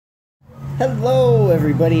Hello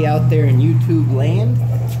everybody out there in YouTube land.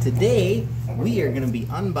 Today we are going to be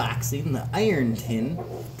unboxing the Ironton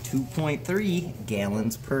 2.3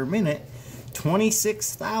 gallons per minute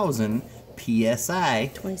 26,000 PSI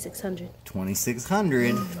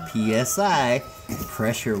 2600 PSI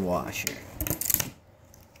pressure washer.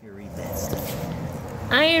 Here, read that stuff.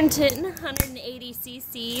 Ironton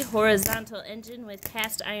 180cc horizontal engine with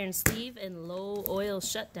cast iron sleeve and low oil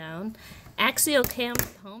shutdown, axial cam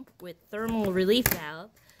pump with thermal relief valve,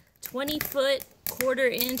 20-foot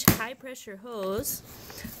 1/4-inch high pressure hose,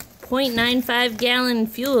 0.95 gallon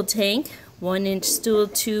fuel tank, 1-inch steel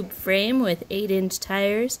tube frame with 8-inch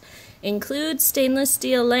tires, includes stainless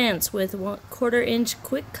steel lance with 1/4-inch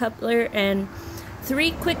quick coupler and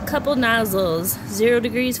 3 quick couple nozzles, 0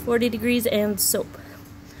 degrees, 40 degrees, and soap.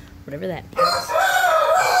 Whatever that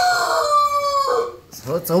is.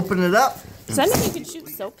 So let's open it up. Does that mean you can shoot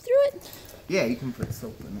soap through it? Yeah, you can put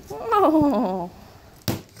soap in it. Oh.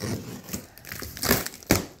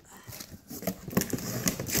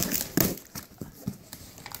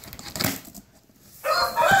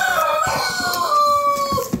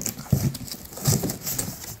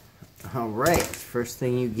 Alright, first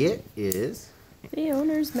thing you get is The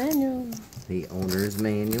owner's manual. the owner's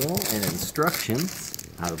manual and instructions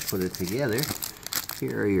how to put it together.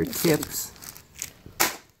 Here are your tips.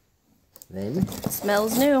 Then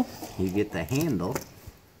Smells new. you get the handle.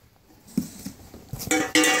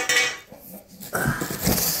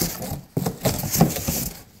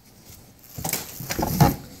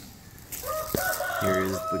 Here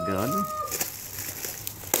is the gun.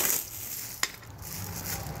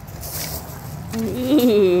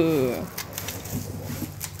 Ooh.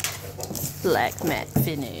 Black matte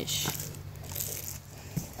finish.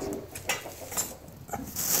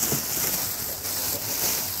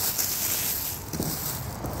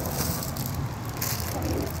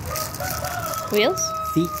 Wheels?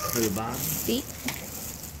 Feet for the bottom. Feet?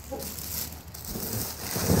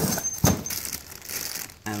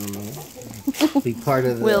 I don't know. Be part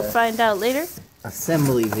of the We'll find out later.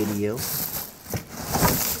 assembly video.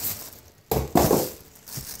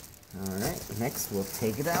 Alright, next we'll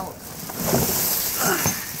take it out.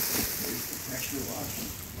 Pressure washer.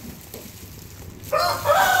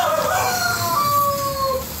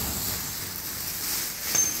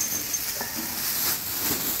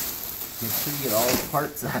 Make sure you get all the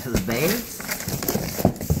parts out of the bag.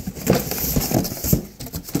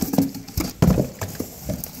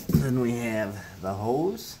 Then we have the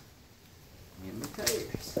hose and the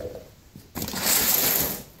tires.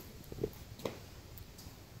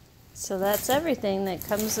 So that's everything that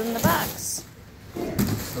comes in the box.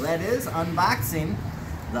 So that is unboxing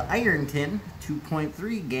the Ironton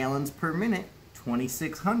 2.3 gallons per minute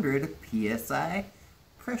 2600 PSI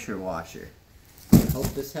pressure washer.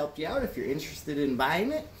 Hope this helped you out. If you're interested in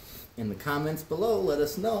buying it, in the comments below, let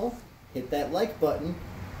us know. Hit that like button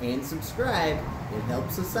and subscribe. It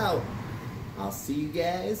helps us out. I'll see you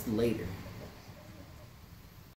guys later.